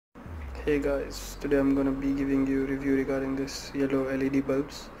Hey guys, today I'm gonna be giving you a review regarding this yellow LED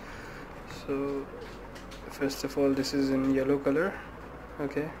bulbs. So first of all, this is in yellow color,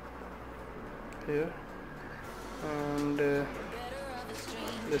 okay, here, and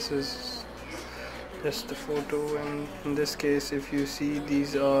this is just the photo. And in this case, if you see,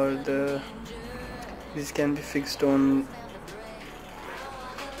 these can be fixed on,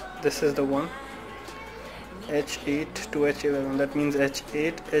 this is the one, h8 to h11, that means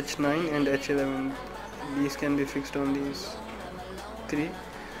h8, h9 and h11. These can be fixed on these three,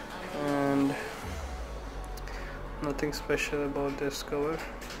 and nothing special about this cover.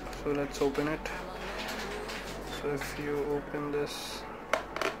 So let's open it. So if you open this,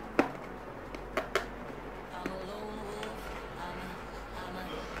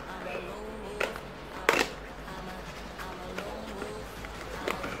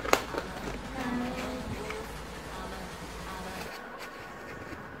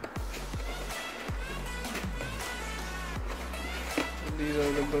 these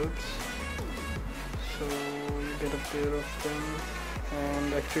are the bulbs. So you get a pair of them,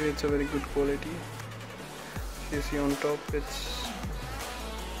 and actually it's a very good quality. You see on top, it's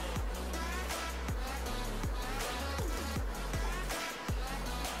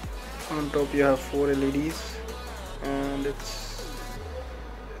on top you have 4 LEDs, and it's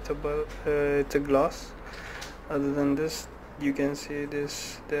a bulb, it's a glass. Other than this, you can see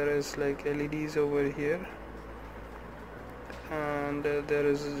this, there is like LEDs over here, and there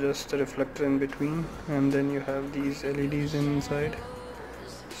is just a reflector in between, and then you have these LEDs inside.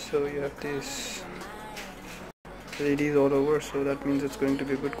 So you have these LEDs all over, so that means it's going to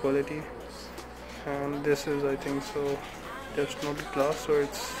be good quality. And this is, I think so, just not glass, or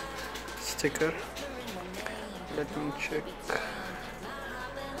it's sticker. Let me check.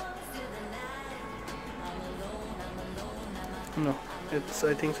 No, it's,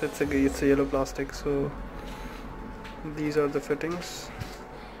 I think so, it's a yellow plastic. So these are the fittings,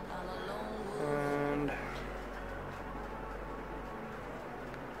 and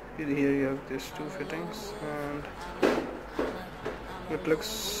here you have these 2 fittings, and it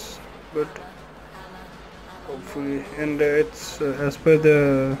looks good, hopefully. And it's as per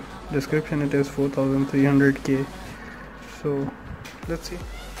the description, it is 4300K. So let's see.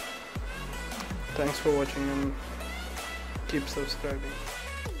 Thanks for watching, and keep subscribing.